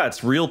says, yeah,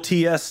 it's real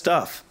TS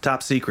stuff,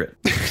 top secret.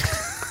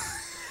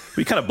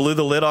 We kind of blew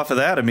the lid off of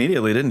that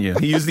immediately, didn't you?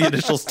 He used the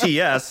initials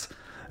TS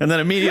and then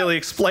immediately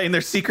explained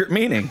their secret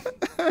meaning.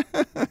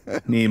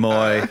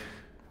 Nimoy,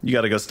 you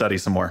got to go study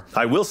some more.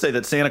 I will say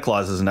that Santa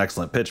Claus is an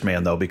excellent pitch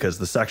man, though, because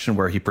the section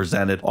where he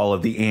presented all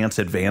of the ants'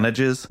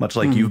 advantages, much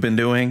like you've been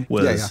doing,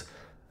 was...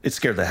 It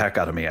scared the heck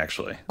out of me,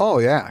 actually. Oh,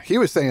 yeah. He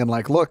was saying,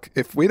 like, look,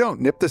 if we don't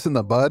nip this in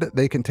the bud,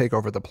 they can take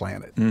over the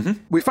planet. Mm-hmm.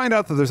 We find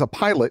out that there's a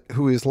pilot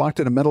who is locked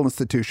in a mental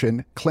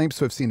institution, claims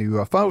to have seen a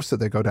UFO, so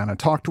they go down and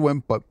talk to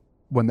him, but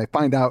when they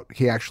find out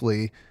he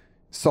actually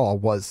saw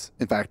was,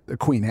 in fact, a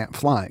queen ant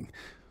flying.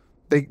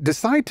 They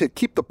decide to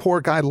keep the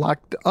poor guy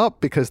locked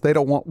up because they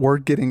don't want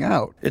word getting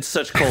out. It's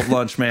such cold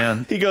lunch,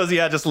 man. He goes,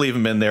 yeah, just leave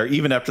him in there,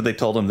 even after they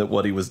told him that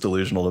what he was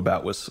delusional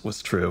about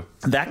was true.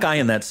 That guy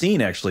in that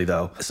scene, actually,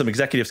 though, some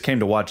executives came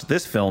to watch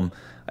this film,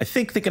 I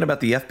think thinking about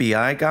the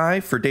FBI guy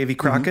for Davy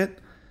Crockett. Mm-hmm.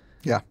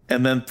 Yeah.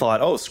 And then thought,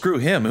 oh, screw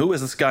him. Who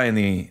was this guy in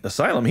the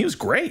asylum? He was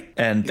great.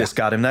 And this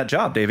got him that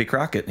job, Davy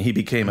Crockett. And he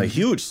became a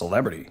huge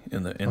celebrity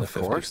in the 50s.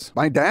 Of course.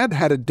 My dad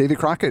had a Davy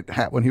Crockett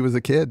hat when he was a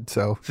kid,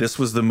 so. This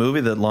was the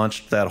movie that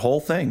launched that whole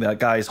thing. That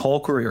guy's whole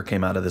career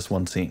came out of this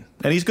one scene.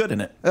 And he's good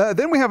in it.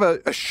 Then we have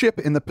a ship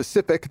in the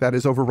Pacific that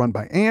is overrun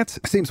by ants.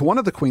 It seems one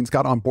of the queens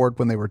got on board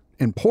when they were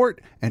in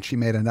port, and she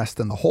made a nest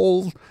in the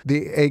hold.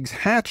 The eggs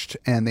hatched,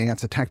 and the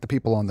ants attacked the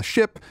people on the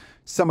ship.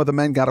 Some of the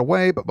men got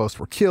away, but most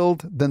were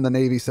killed. Then the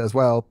Navy says,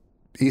 well,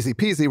 easy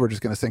peasy, we're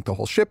just going to sink the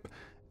whole ship.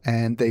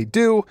 And they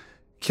do,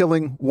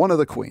 killing one of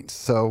the queens.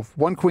 So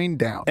one queen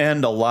down.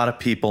 And a lot of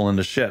people in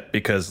the ship,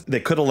 because they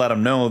could have let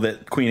them know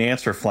that queen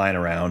ants were flying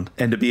around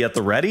and to be at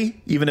the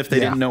ready, even if they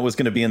didn't know it was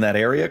going to be in that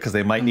area, because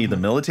they might need the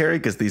military,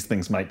 because these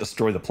things might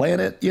destroy the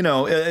planet. You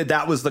know,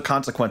 that was the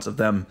consequence of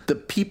them. The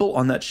people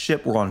on that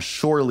ship were on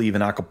shore leave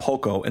in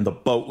Acapulco, and the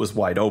boat was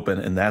wide open,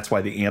 and that's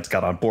why the ants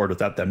got on board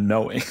without them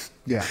knowing.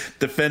 Yeah.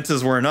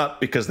 Defenses weren't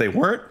up because they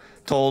weren't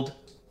told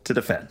to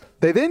defend.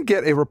 They then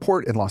get a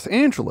report in Los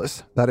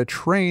Angeles that a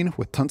train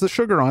with tons of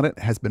sugar on it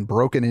has been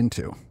broken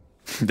into.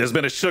 There's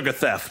been a sugar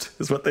theft,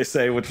 is what they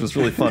say, which was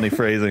really funny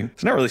phrasing.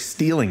 It's not really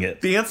stealing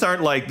it. The ants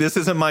aren't like, this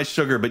isn't my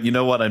sugar, but you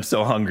know what? I'm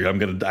so hungry.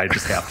 I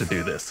just have to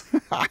do this.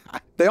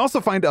 They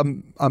also find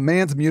a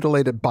man's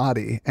mutilated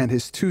body, and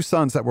his 2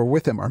 sons that were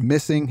with him are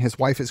missing. His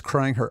wife is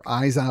crying her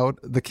eyes out.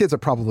 The kids are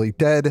probably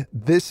dead.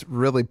 This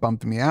really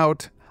bummed me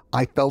out.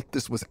 I felt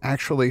this was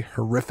actually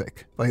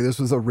horrific. Like, this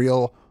was a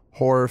real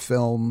horror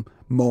film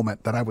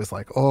moment that I was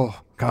like, oh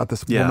God,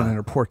 this woman and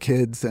her poor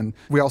kids. And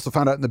we also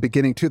found out in the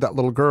beginning too, that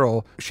little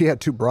girl, she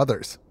had 2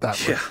 brothers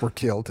that were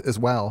killed as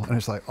well. And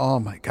it's like, oh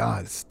my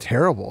God, it's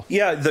terrible.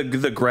 Yeah, the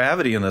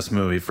gravity in this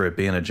movie for it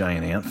being a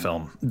giant ant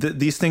film,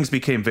 these things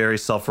became very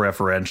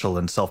self-referential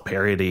and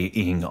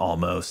self-parodying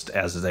almost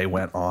as they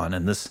went on.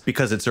 And this,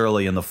 because it's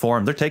early in the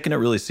form, they're taking it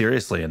really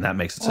seriously, and that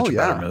makes it such a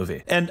better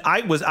movie. And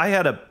I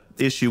had a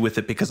issue with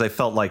it because I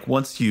felt like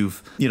once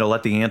you've,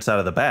 let the ants out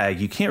of the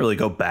bag, you can't really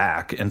go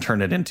back and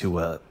turn it into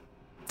a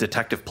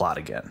detective plot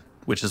again,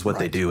 which is what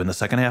they do in the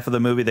second half of the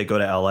movie. They go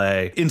to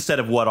LA. Instead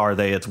of what are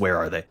they, it's where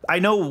are they. I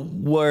know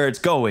where it's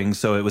going,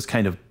 so it was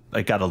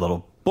it got a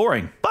little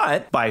boring.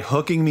 But by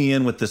hooking me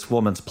in with this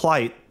woman's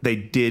plight, they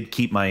did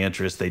keep my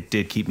interest. They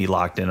did keep me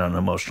locked in on an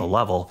emotional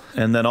level.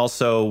 And then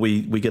also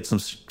we get some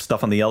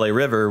stuff on the LA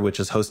River, which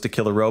is host to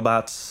killer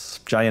robots,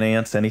 giant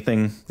ants,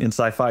 anything in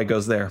sci-fi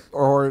goes there.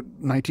 Or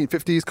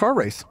 1950s car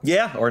race.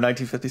 Yeah, or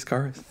 1950s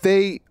car race.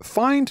 They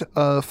find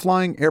a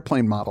flying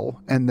airplane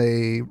model, and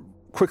they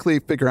quickly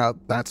figure out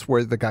that's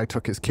where the guy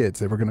took his kids.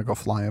 They were going to go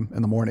fly him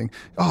in the morning.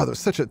 Oh, there's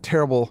such a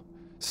terrible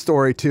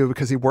story too,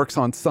 because he works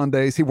on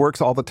Sundays. He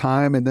works all the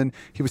time, and then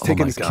he was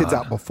taking his kids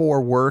out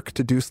before work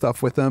to do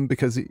stuff with them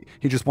because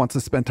he just wants to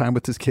spend time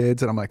with his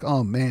kids. And I'm like,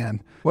 oh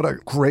man, what a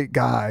great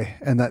guy.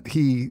 And that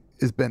he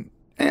has been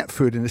ant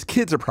food, and his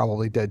kids are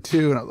probably dead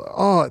too. And I was like,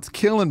 oh, it's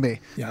killing me.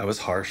 Yeah, it was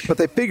harsh. But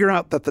they figure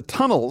out that the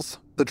tunnels,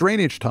 the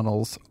drainage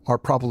tunnels, are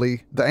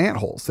probably the ant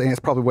holes. The ants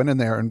probably went in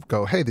there and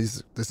go, hey,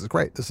 this is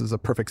great. This is a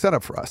perfect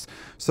setup for us.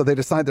 So they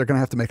decide they're going to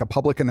have to make a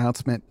public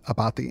announcement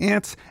about the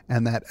ants,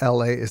 and that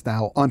LA is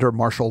now under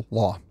martial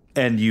law.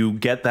 And you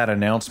get that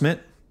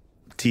announcement,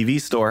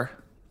 TV store,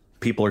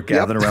 people are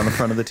gathering around the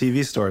front of the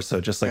TV store.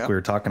 So just like we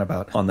were talking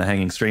about on The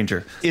Hanging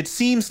Stranger, it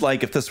seems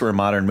like if this were a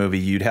modern movie,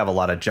 you'd have a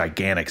lot of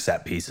gigantic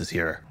set pieces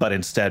here. But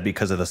instead,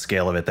 because of the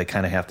scale of it, they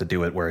kind of have to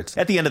do it where it's,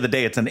 at the end of the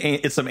day,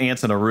 it's some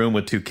ants in a room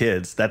with 2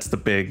 kids. That's the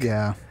big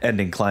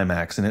ending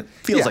climax. And it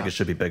feels like it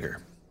should be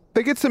bigger.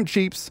 They get some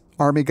jeeps,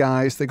 army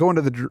guys. They go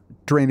into the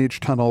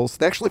drainage tunnels.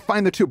 They actually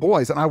find the 2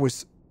 boys, and I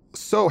was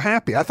so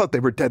happy. I thought they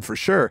were dead for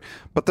sure.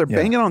 But they're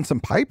banging on some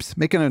pipes,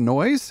 making a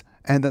noise,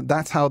 and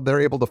that's how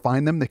they're able to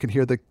find them. They can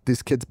hear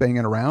these kids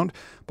banging around.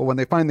 But when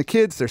they find the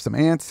kids, there's some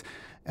ants.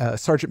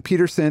 Sergeant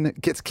Peterson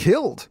gets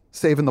killed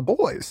saving the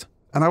boys.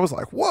 And I was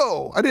like,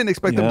 whoa, I didn't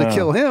expect them to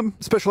kill him.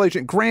 Special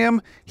Agent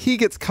Graham, he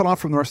gets cut off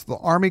from the rest of the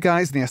army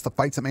guys, and he has to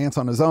fight some ants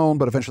on his own.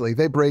 But eventually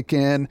they break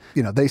in.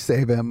 They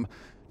save him.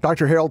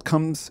 Dr. Harold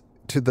comes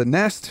to the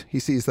nest. He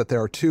sees that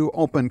there are 2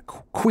 open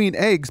queen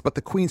eggs, but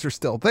the queens are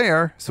still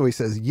there. So he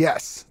says,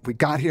 yes, we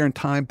got here in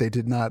time. They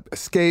did not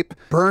escape.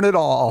 Burn it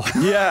all.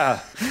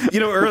 Yeah.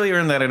 Earlier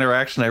in that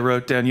interaction, I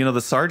wrote down,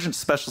 the sergeant's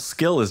special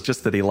skill is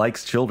just that he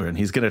likes children.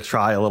 He's going to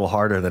try a little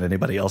harder than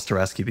anybody else to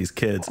rescue these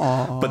kids.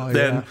 But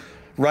then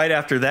right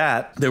after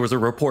that, there was a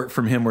report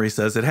from him where he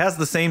says, it has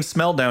the same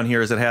smell down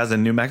here as it has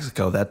in New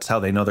Mexico. That's how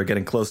they know they're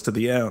getting close to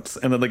the ants.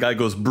 And then the guy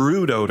goes,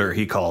 brood odor,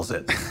 he calls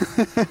it.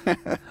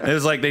 It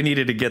was like they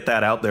needed to get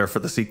that out there for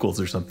the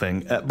sequels or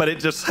something. But it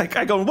just,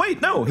 I go,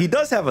 wait, no, he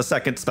does have a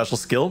second special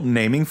skill,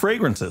 naming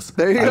fragrances.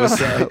 There you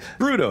go.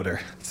 Brood odor.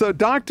 So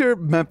Dr.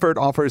 Memford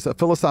offers a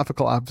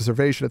philosophical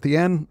observation at the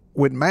end.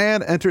 When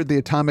man entered the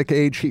atomic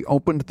age, he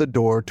opened the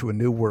door to a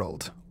new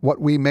world. What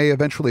we may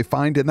eventually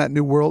find in that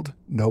new world,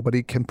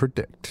 nobody can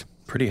predict.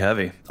 Pretty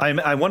heavy.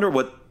 I wonder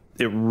what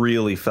it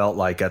really felt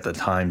like at the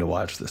time to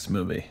watch this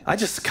movie.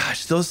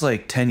 Those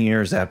 10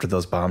 years after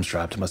those bombs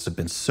dropped must have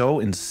been so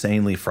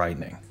insanely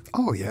frightening.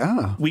 Oh,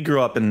 yeah. We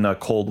grew up in a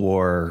Cold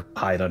War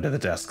hide under the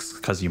desks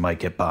because you might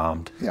get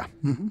bombed. Yeah.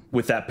 Mm-hmm.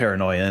 With that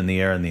paranoia in the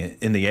air in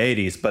the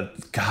 80s.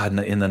 But God,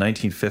 in the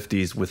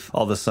 1950s, with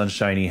all the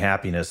sunshiny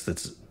happiness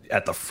that's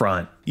at the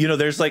front,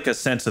 there's a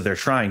sense that they're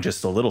trying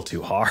just a little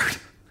too hard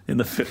in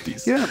the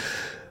 50s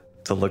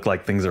to look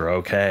like things are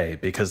okay,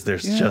 because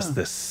there's just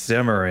this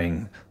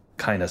simmering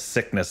kind of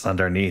sickness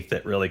underneath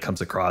that really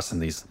comes across in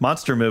these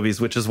monster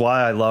movies, which is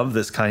why I love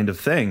this kind of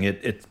thing.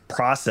 It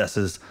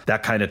processes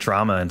that kind of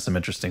trauma in some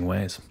interesting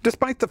ways.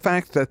 Despite the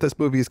fact that this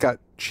movie's got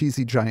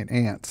cheesy giant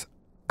ants,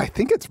 I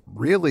think it's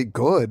really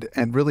good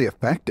and really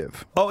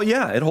effective. Oh,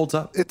 yeah, it holds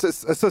up. It's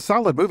a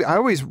solid movie. I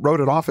always wrote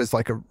it off as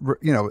like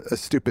a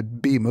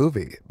stupid B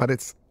movie, but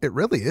it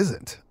really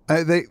isn't.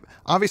 They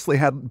obviously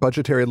had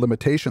budgetary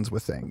limitations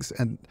with things.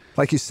 And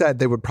like you said,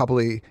 they would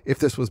probably, if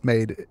this was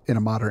made in a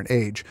modern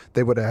age,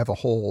 they would have a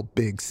whole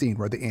big scene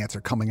where the ants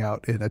are coming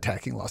out and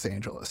attacking Los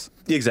Angeles.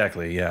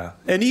 Exactly, yeah.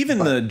 And even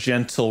the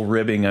gentle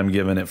ribbing I'm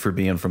giving it for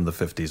being from the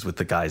 50s with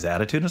the guy's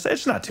attitude,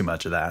 it's not too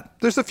much of that.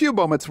 There's a few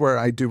moments where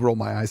I do roll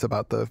my eyes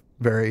about the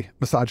very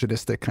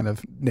misogynistic kind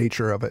of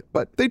nature of it.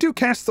 But they do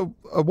cast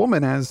a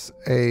woman as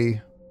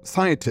a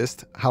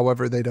scientist.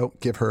 However, they don't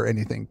give her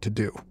anything to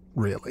do.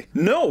 Really?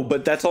 No,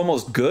 but that's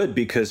almost good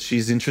because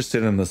she's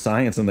interested in the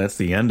science, and that's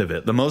the end of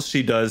it. The most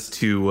she does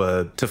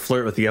to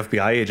flirt with the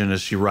FBI agent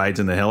is she rides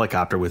in the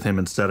helicopter with him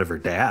instead of her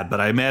dad. But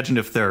I imagine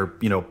if they're,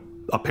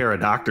 a pair of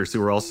doctors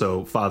who are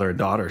also father and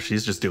daughter,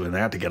 she's just doing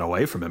that to get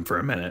away from him for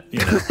a minute.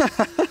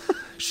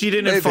 She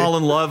didn't fall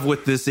in love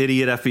with this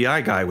idiot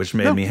FBI guy, which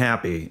made me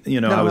happy.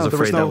 I was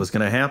afraid that was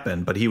going to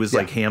happen, but he was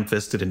like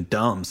ham-fisted and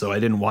dumb, so I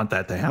didn't want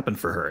that to happen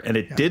for her. And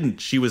it didn't.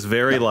 She was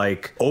very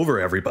over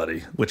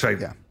everybody, which I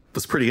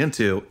was pretty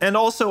into. And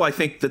also, I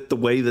think that the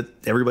way that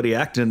everybody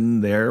acted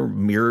in there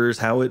mirrors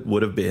how it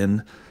would have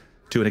been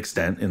to an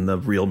extent in the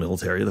real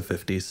military of the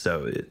 50s.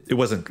 So it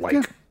wasn't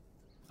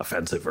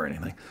offensive or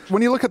anything.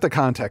 When you look at the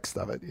context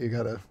of it, you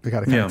gotta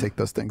kind of take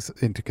those things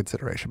into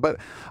consideration. But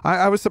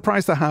I was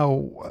surprised at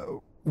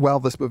how well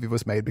this movie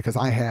was made, because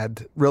I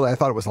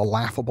thought it was a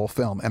laughable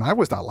film, and I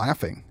was not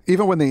laughing.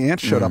 Even when the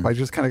ants showed up, I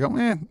just kind of go,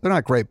 they're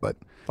not great, but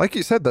like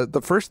you said,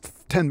 the first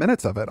 10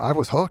 minutes of it, I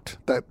was hooked.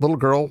 That little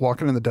girl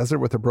walking in the desert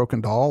with a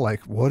broken doll,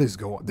 what is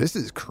going on? This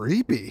is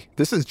creepy.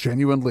 This is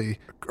genuinely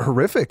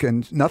horrific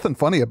and nothing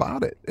funny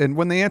about it. And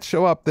when the ants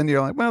show up, then you're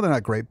like, well, they're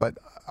not great, but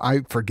I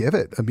forgive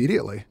it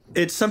immediately.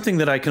 It's something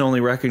that I can only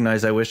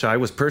recognize. I wish I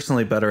was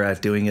personally better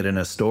at doing it in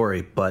a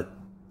story, but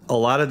a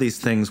lot of these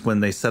things,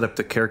 when they set up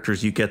the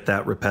characters, you get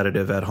that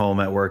repetitive at home,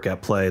 at work,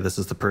 at play. This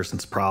is the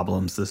person's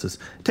problems. It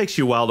takes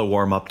you a while to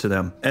warm up to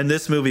them. And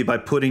this movie, by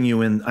putting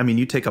you in,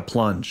 you take a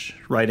plunge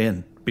right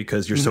in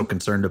because you're so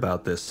concerned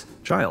about this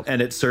child.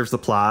 And it serves the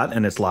plot,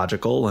 and it's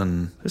logical,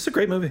 and it's a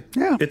great movie.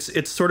 Yeah.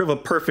 It's sort of a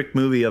perfect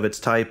movie of its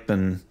type,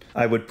 and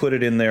I would put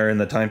it in there in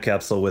the time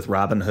capsule with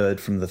Robin Hood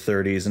from the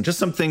 30s and just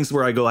some things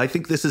where I go, I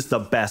think this is the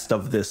best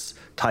of this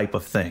type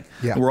of thing.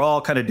 Yeah. We're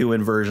all kind of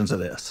doing versions of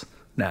this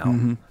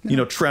now. You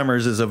know,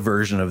 Tremors is a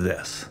version of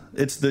this.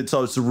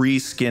 It's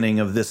re-skinning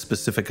of this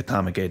specific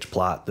atomic age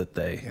plot that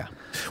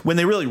when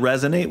they really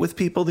resonate with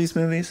people, these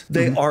movies,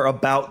 they are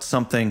about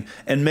something.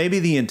 And maybe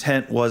the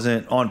intent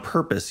wasn't on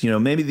purpose. You know,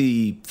 maybe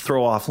the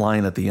throw off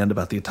line at the end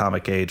about the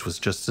atomic age was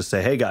just to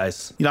say, hey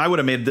guys, you know, I would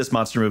have made this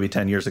monster movie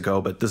 10 years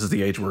ago, but this is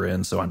the age we're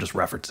in, so I'm just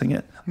referencing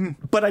it.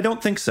 But I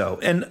don't think so.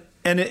 And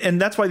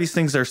that's why these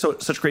things are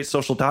such great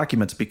social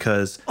documents,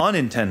 because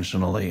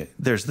unintentionally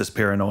there's this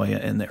paranoia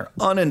in there.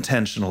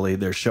 Unintentionally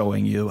they're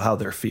showing you how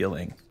they're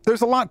feeling.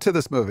 There's a lot to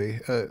this movie,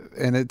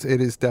 and it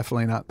is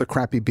definitely not the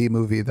crappy B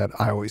movie that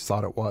I always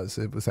thought it was.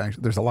 It was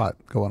actually, there's a lot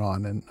going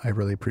on, and I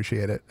really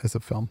appreciate it as a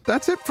film.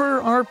 That's it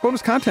for our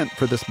bonus content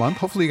for this month.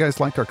 Hopefully you guys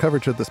liked our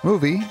coverage of this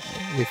movie.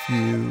 If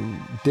you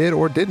did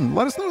or didn't,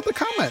 let us know in the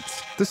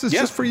comments. This is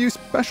just for you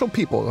special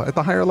people at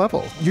the higher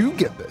level. You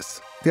get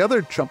this. The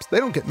other chumps, they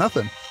don't get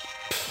nothing.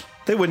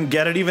 They wouldn't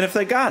get it even if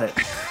they got it.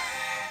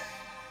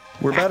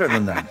 We're better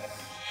than them.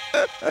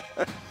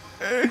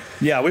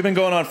 Yeah, we've been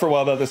going on for a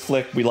while about this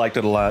flick. We liked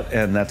it a lot,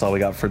 and that's all we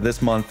got for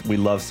this month. We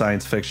love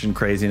science fiction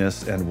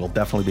craziness, and we'll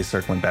definitely be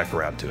circling back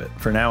around to it.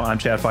 For now, I'm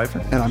Chad Pfeiffer.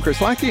 And I'm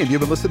Chris Lackey, and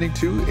you've been listening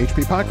to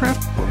HP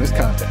Podcraft Bonus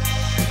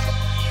Content.